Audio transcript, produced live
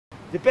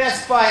The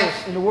best fighters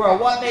in the world,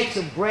 what makes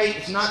them great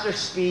is not their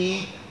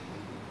speed,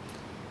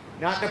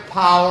 not their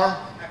power,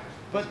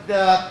 but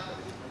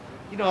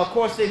you know, of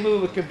course they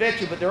move with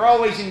conviction, but they're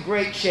always in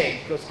great shape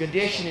because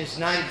condition is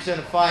 90%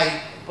 of fighting,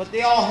 but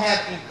they all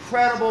have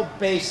incredible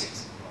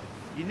basics.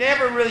 You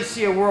never really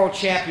see a world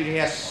champion who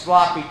has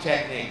sloppy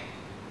technique.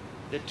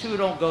 The two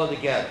don't go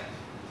together.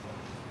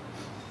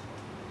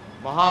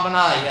 Muhammad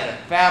Ali had a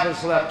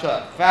fabulous left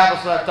hook,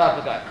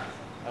 with a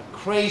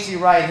crazy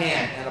right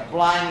hand and a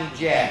blinding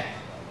jab.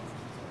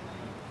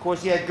 Of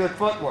course, he had good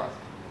footwork.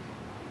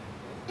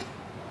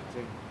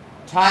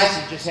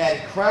 Tyson just had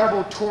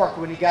incredible torque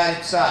when he got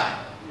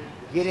inside.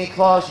 Get in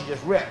close, you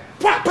just rip.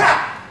 Pow,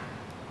 pow!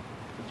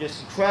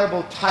 Just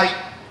incredible, tight,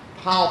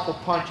 powerful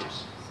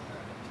punches.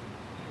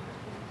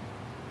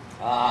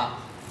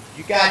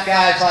 You got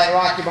guys like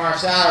Rocky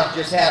Marciano who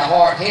just had a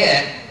hard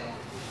head,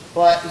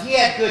 but he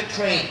had good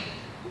training.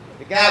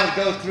 The guy would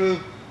go through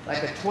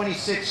like a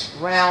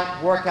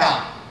 26-round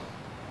workout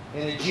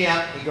in the gym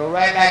and go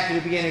right back to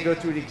the beginning and go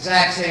through the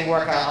exact same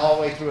workout all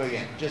the way through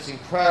again. Just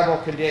incredible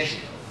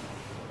condition.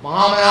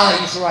 Muhammad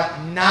Ali used to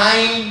run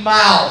 9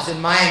 miles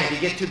in Miami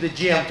to get to the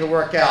gym to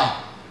work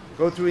out.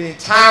 Go through the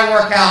entire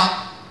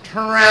workout,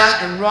 turn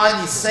around and run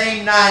the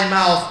same 9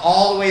 miles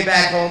all the way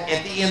back home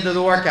at the end of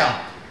the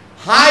workout.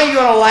 How are you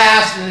going to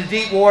last in the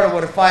deep water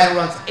where the fighter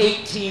runs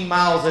 18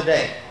 miles a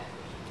day?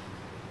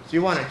 So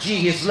you wonder, gee,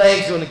 his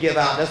legs are going to give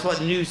out. That's what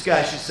the news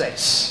guys should say.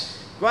 Shh.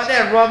 Go out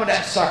there and run with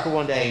that sucker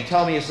one day and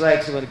tell me his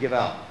legs are going to give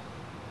out.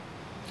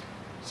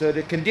 So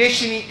the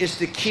conditioning is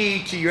the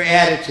key to your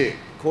attitude.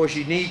 Of course,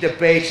 you need the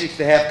basics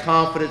to have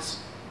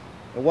confidence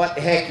in what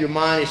the heck your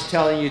mind is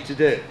telling you to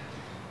do.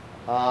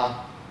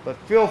 But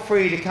feel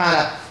free to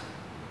kind of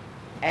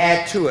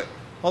add to it.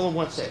 Hold on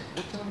one second.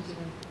 What time is it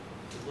now?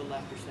 A little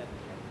after 7.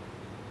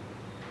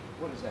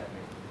 What does that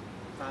mean?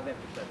 5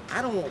 after 7.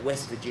 I don't want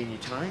West Virginia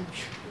time.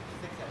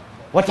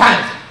 What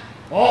time is it?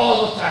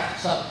 Oh, it's after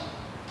 7.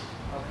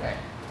 Okay.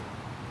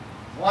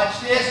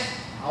 Watch this.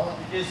 I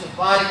want to do some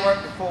body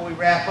work before we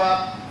wrap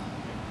up.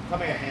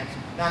 Come here,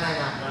 handsome. No,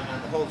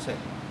 hold a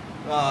second.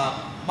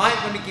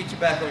 Mike, let me get you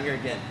back on here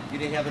again. You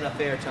didn't have enough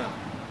air time.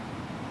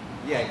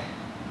 Yeah.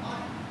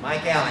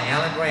 Mike Allen,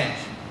 Allen Branch.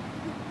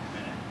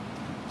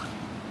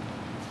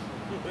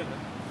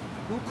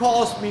 Who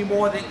calls me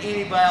more than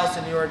anybody else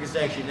in the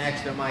organization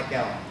next to Mike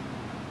Allen?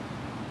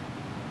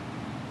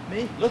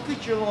 Me? Look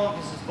at your long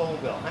distance phone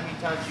bill. How many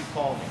times you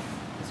call me?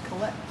 It's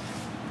Colette.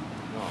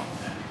 No.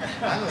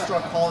 I'm going to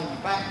start calling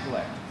you back,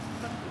 Colette.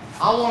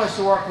 I want us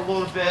to work a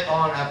little bit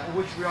on,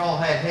 which we all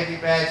had heavy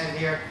bags in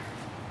here.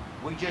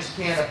 We just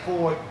can't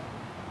afford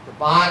to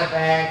buy the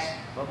bags,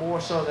 but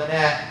more so than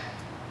that,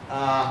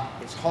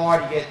 it's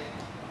hard to get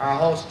our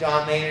host,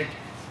 John Maynard,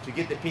 to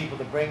get the people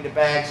to bring the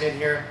bags in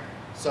here.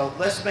 So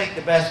let's make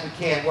the best we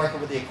can working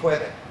with the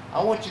equipment.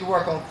 I want you to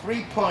work on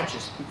 3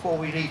 punches before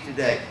we leave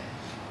today.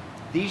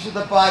 These are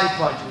the body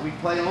punches. We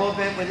played a little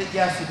bit with it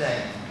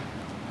yesterday.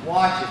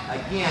 Watch it.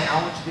 Again,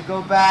 I want you to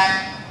go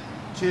back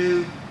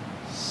to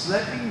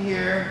slipping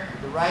here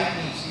with the right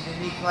knee. See the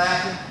knee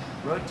collapsing?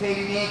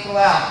 Rotating the ankle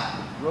out.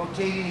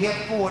 Rotating the hip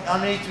forward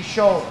underneath the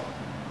shoulder.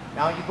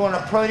 Now you're going to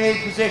a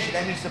pronated position.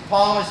 That means the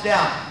palm is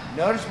down.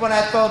 Notice when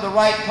I throw the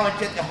right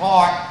punch at the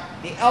heart,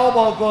 the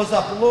elbow goes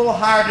up a little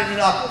higher than the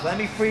knuckles. Let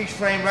me freeze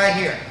frame right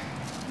here.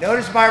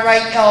 Notice my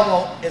right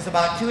elbow is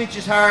about 2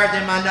 inches higher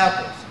than my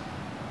knuckles.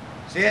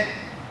 See it?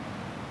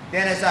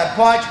 Then as I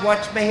punch,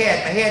 watch my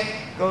head. My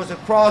head goes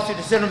across to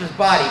the center of his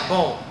body.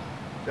 Boom.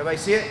 Does everybody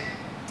see it?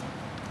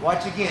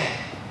 Watch again.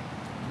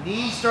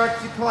 Knees start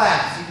to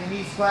collapse. See the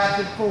knees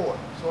collapsing forward.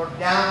 Sort of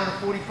down on a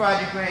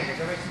 45-degree angle.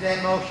 Everybody see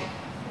that motion?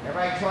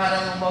 Everybody try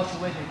that little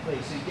motion with me,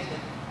 please. So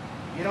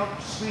you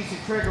don't squeeze the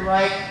trigger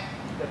right,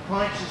 the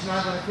punch is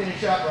not going to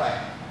finish up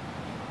right.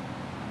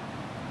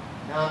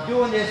 Now I'm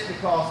doing this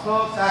because,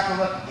 folks, I can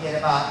look at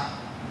about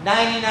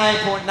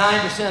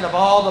 99.9% of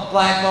all the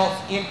black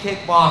belts in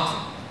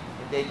kickboxing.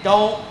 If they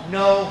don't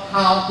know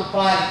how to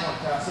body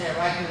punch, I'll say it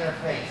right to their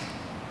face.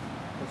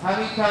 Because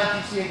how many times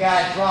do you see a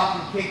guy drop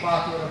in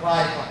kickboxing with a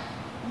body punch?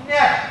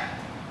 Never.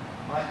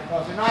 Right?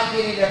 Because they're not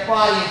getting their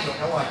body into it.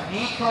 Now what?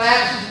 Knee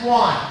collapses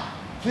 1.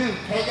 2,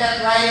 take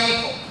that right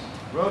ankle.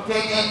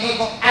 Rotate that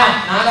ankle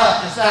out, not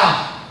up, just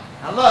out.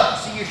 Now look,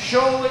 see your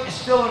shoulder is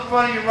still in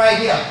front of your right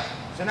hip.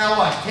 So now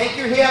what? Take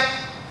your hip,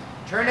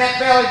 turn that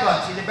belly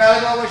button. See the belly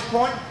button was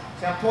pointing?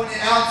 See I'm pointing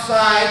it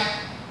outside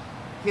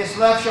his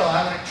left shoulder.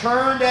 I'm going to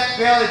turn that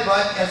belly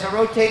button as I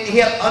rotate the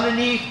hip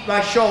underneath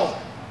my shoulder.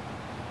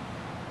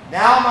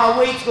 Now my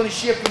weight's going to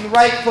shift from the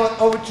right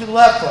foot over to the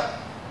left foot.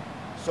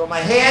 So my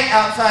hand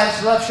outside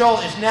his left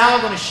shoulder is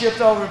now going to shift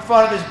over in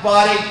front of his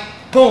body.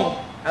 Boom.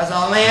 As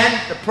I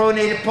land the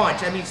pronated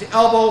punch. That means the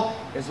elbow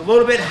is a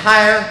little bit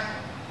higher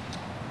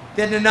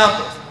than the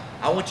knuckles.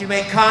 I want you to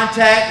make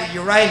contact with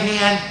your right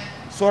hand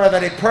sort of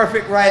at a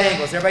perfect right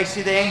angle. Does everybody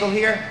see the angle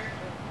here?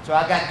 So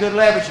I got good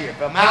leverage here.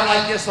 If I'm out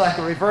like this, like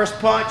a reverse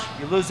punch,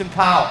 you're losing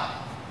power.